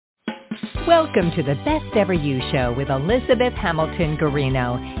Welcome to the Best Ever You Show with Elizabeth Hamilton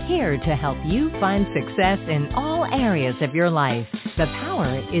Guarino, here to help you find success in all areas of your life. The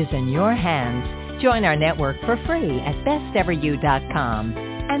power is in your hands. Join our network for free at besteveryou.com.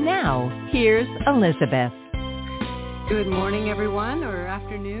 And now, here's Elizabeth. Good morning, everyone, or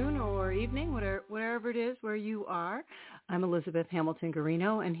afternoon, or evening, wherever it is where you are. I'm Elizabeth Hamilton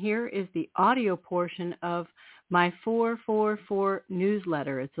Guarino, and here is the audio portion of my 444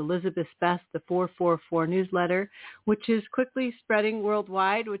 newsletter. It's Elizabeth's Best, the 444 newsletter, which is quickly spreading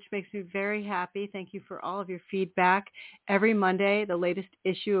worldwide, which makes me very happy. Thank you for all of your feedback. Every Monday, the latest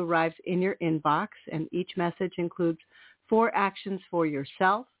issue arrives in your inbox, and each message includes 4 actions for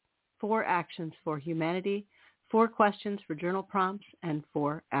yourself, 4 actions for humanity, 4 questions for journal prompts, and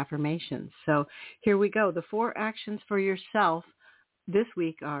 4 affirmations. So here we go. The 4 actions for yourself this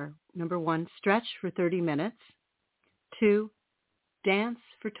week are, number 1, stretch for 30 minutes. 2, dance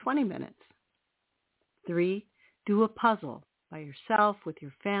for 20 minutes. 3, do a puzzle by yourself, with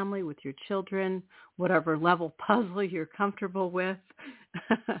your family, with your children, whatever level puzzle you're comfortable with.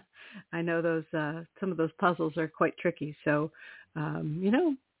 I know those some of those puzzles are quite tricky, so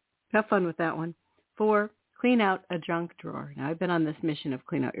have fun with that one. 4, clean out a junk drawer. Now, I've been on this mission of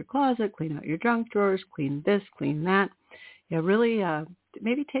clean out your closet, clean out your junk drawers, clean this, clean that. Yeah, really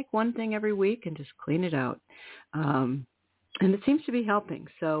maybe take one thing every week and just clean it out. And it seems to be helping.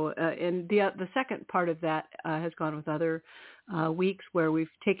 So and the second part of that has gone with other weeks where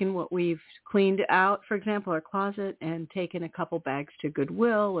we've taken what we've cleaned out, for example, our closet, and taken a couple bags to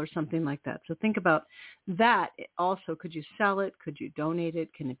Goodwill or something like that. So think about that. Also, could you sell it? Could you donate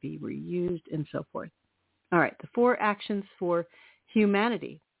it? Can it be reused? And so forth. All right, the 4 actions for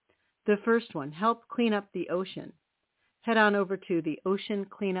humanity. The first one, help clean up the ocean. Head on over to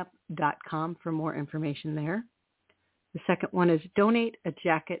theoceancleanup.com for more information there. The second one is donate a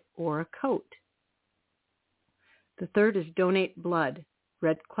jacket or a coat. The third is donate blood,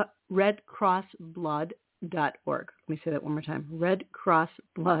 redcrossblood.org. Let me say that one more time,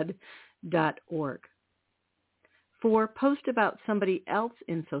 redcrossblood.org. 4, post about somebody else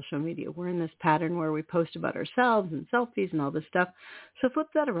in social media. We're in this pattern where we post about ourselves and selfies and all this stuff. So flip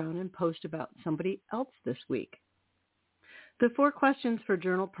that around and post about somebody else this week. The 4 questions for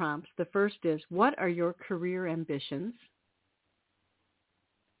journal prompts. The first is, what are your career ambitions?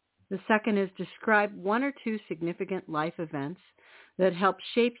 The second is, describe 1 or 2 significant life events that help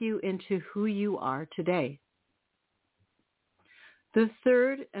shape you into who you are today. The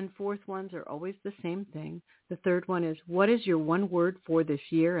third and fourth ones are always the same thing. The third one is, what is your 1 word for this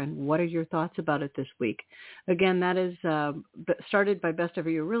year, and what are your thoughts about it this week? Again, that is started by Best Ever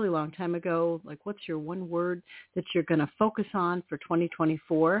You a really long time ago. Like, what's your 1 word that you're going to focus on for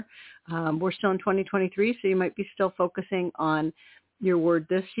 2024? We're still in 2023, so you might be still focusing on your word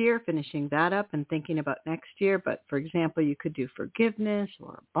this year, finishing that up and thinking about next year. But for example, you could do forgiveness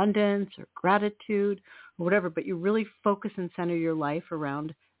or abundance or gratitude or whatever, but you really focus and center your life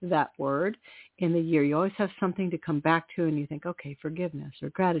around that word in the year. You always have something to come back to, and you think, okay, forgiveness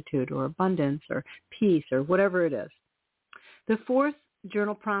or gratitude or abundance or peace or whatever it is. The 4th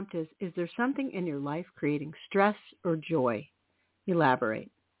journal prompt is there something in your life creating stress or joy?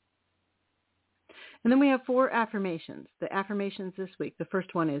 Elaborate. And then we have 4 affirmations. The affirmations this week. The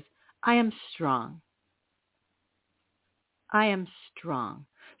first one is, I am strong. I am strong.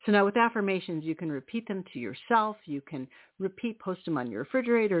 So now with affirmations, you can repeat them to yourself. You can post them on your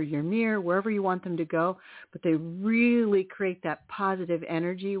refrigerator, your mirror, wherever you want them to go. But they really create that positive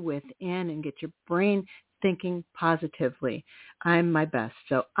energy within and get your brain thinking positively. I'm my best.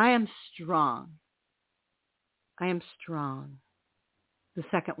 So I am strong. I am strong. The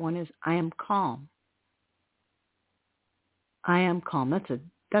second one is, I am calm. I am calm.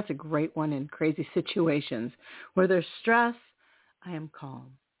 That's a great one in crazy situations where there's stress. I am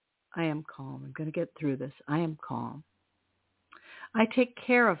calm. I am calm. I'm going to get through this. I am calm. I take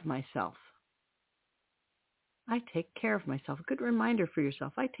care of myself. I take care of myself. A good reminder for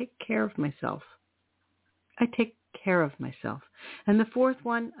yourself. I take care of myself. I take care of myself. And the 4th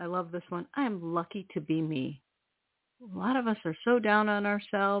one, I love this one. I am lucky to be me. A lot of us are so down on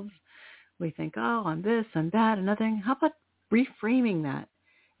ourselves. We think, oh, I'm this, I'm that, another thing. How about reframing that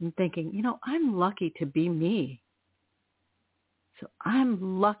and thinking, I'm lucky to be me. So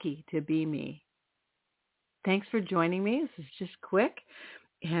I'm lucky to be me. Thanks for joining me. This is just quick,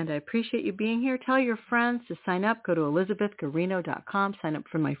 and I appreciate you being here. Tell your friends to sign up. Go to elizabethguarino.com. Sign up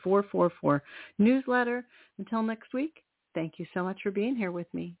for my 444 newsletter. Until next week, thank you so much for being here with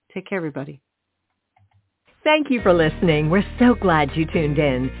me. Take care, everybody. Thank you for listening. We're so glad you tuned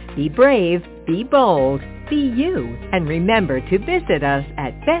in. Be brave, be bold, Be you, and remember to visit us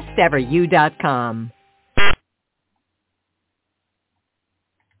at besteveryou.com.